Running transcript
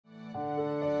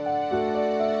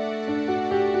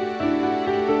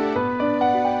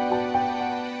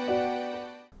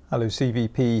Hello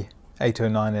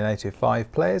CVP809 and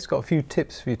 805 players. Got a few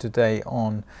tips for you today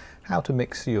on how to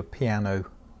mix your piano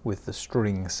with the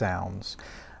string sounds.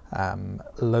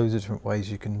 Loads of different ways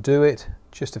you can do it.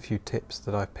 Just a few tips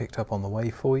that I've picked up on the way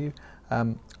for you.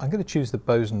 I'm going to choose the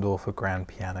Bosendofer grand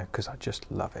piano because I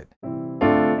just love it.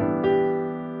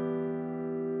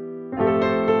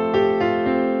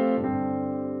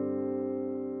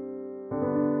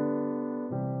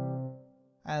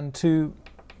 And to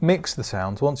mix the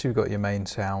sounds, once you've got your main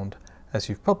sound, as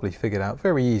you've probably figured out,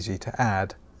 very easy to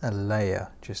add a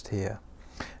layer just here.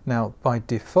 Now by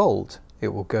default it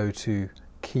will go to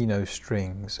keynote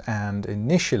strings, and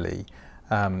initially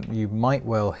you might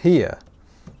well hear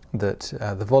that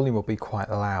the volume will be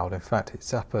quite loud. In fact,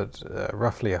 it's up at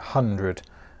roughly 100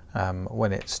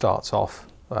 when it starts off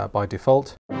by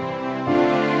default,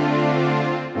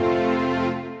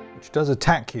 which does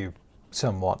attack you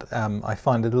somewhat. I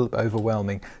find it a little bit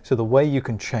overwhelming. So the way you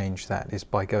can change that is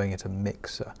by going into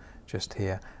mixer just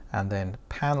here, and then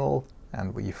panel,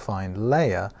 and where you find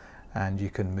layer, and you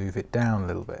can move it down a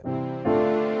little bit.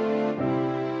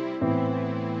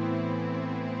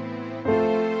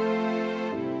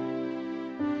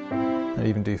 And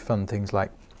even do fun things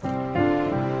like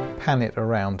pan it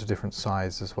around to different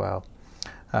sizes as well.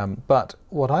 But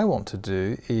what I want to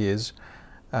do is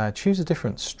choose a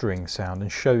different string sound and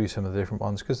show you some of the different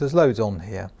ones, because there's loads on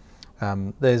here.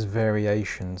 There's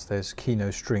variations. There's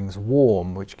keynote strings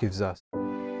warm, which gives us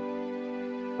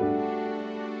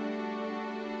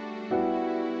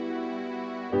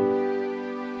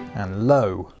and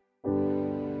low,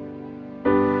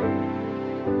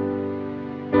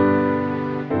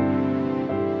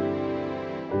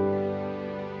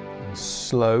 and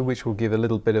slow, which will give a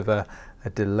little bit of a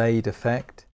delayed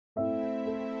effect.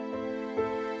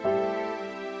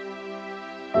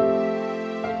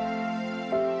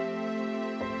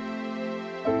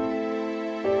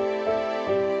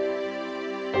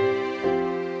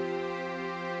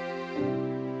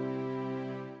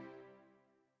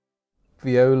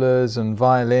 Violas and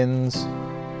violins.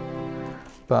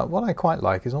 But what I quite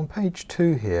like is on page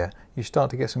 2 here you start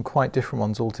to get some quite different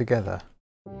ones altogether.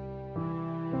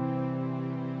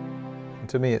 And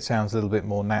to me it sounds a little bit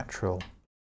more natural.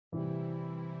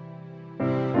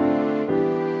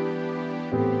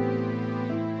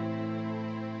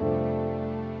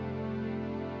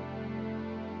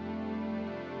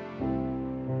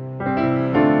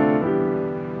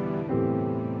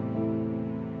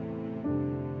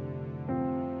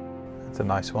 That's a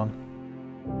nice one.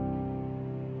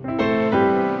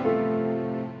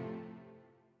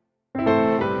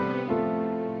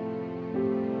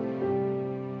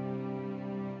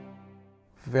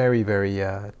 Very, very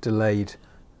delayed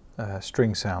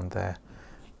string sound there.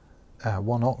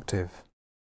 1 octave.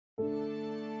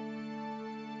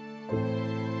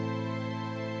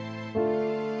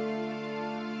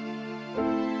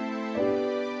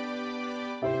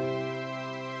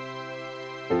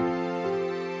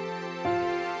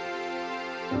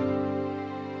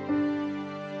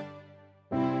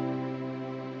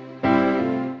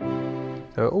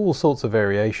 There are all sorts of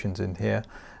variations in here.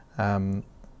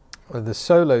 The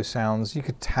solo sounds, you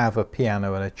could have a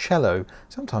piano and a cello.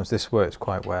 Sometimes this works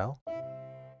quite well.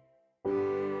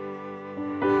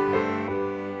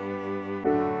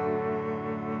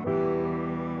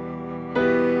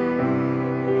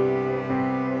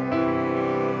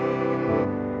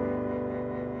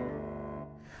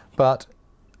 But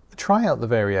try out the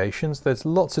variations. There's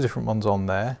lots of different ones on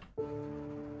there.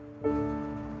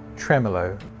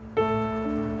 Tremolo.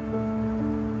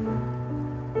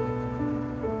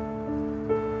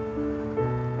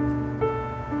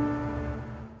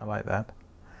 I like that.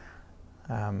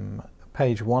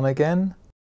 Page 1 again.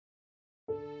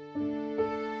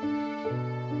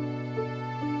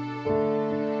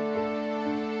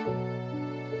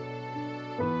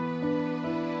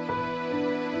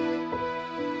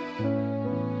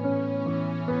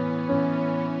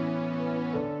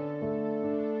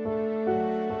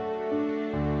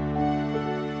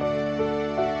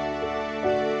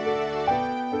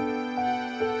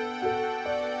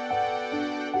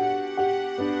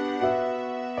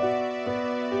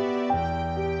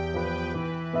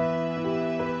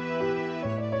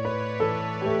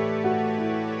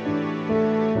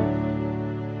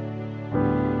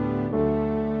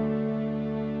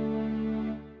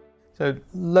 So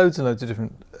loads and loads of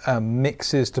different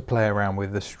mixes to play around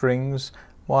with the strings.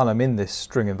 While I'm in this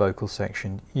string and vocal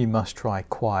section, you must try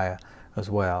choir as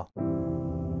well.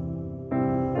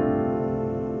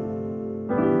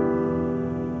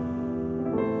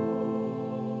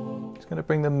 Just going to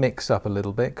bring the mix up a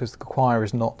little bit because the choir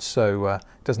is not so,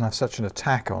 doesn't have such an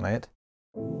attack on it.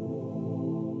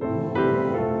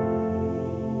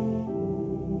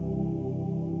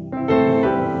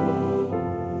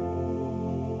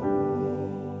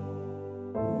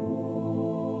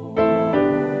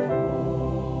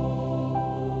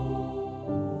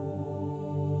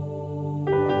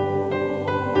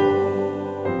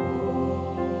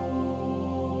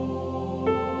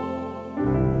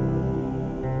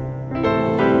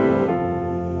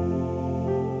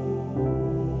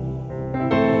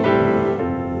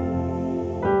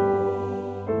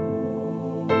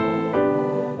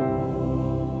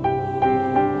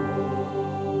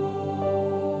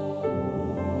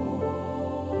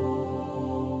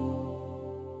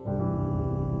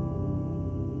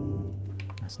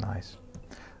 That's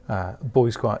nice.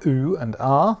 Boys choir ooh and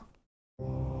ah.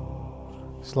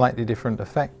 Slightly different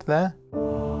effect there.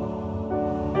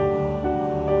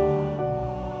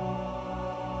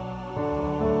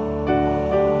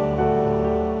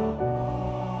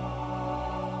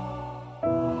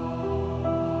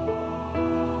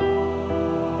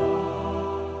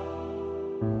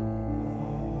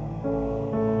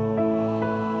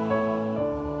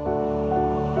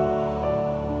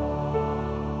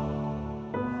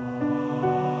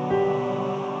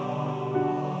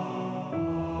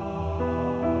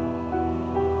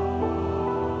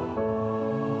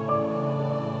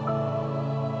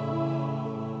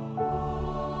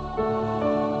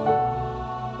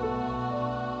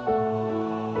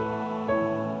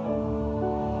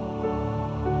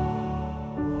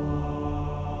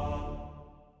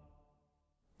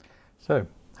 So,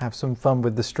 have some fun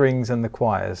with the strings and the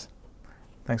choirs.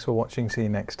 Thanks for watching, see you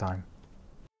next time.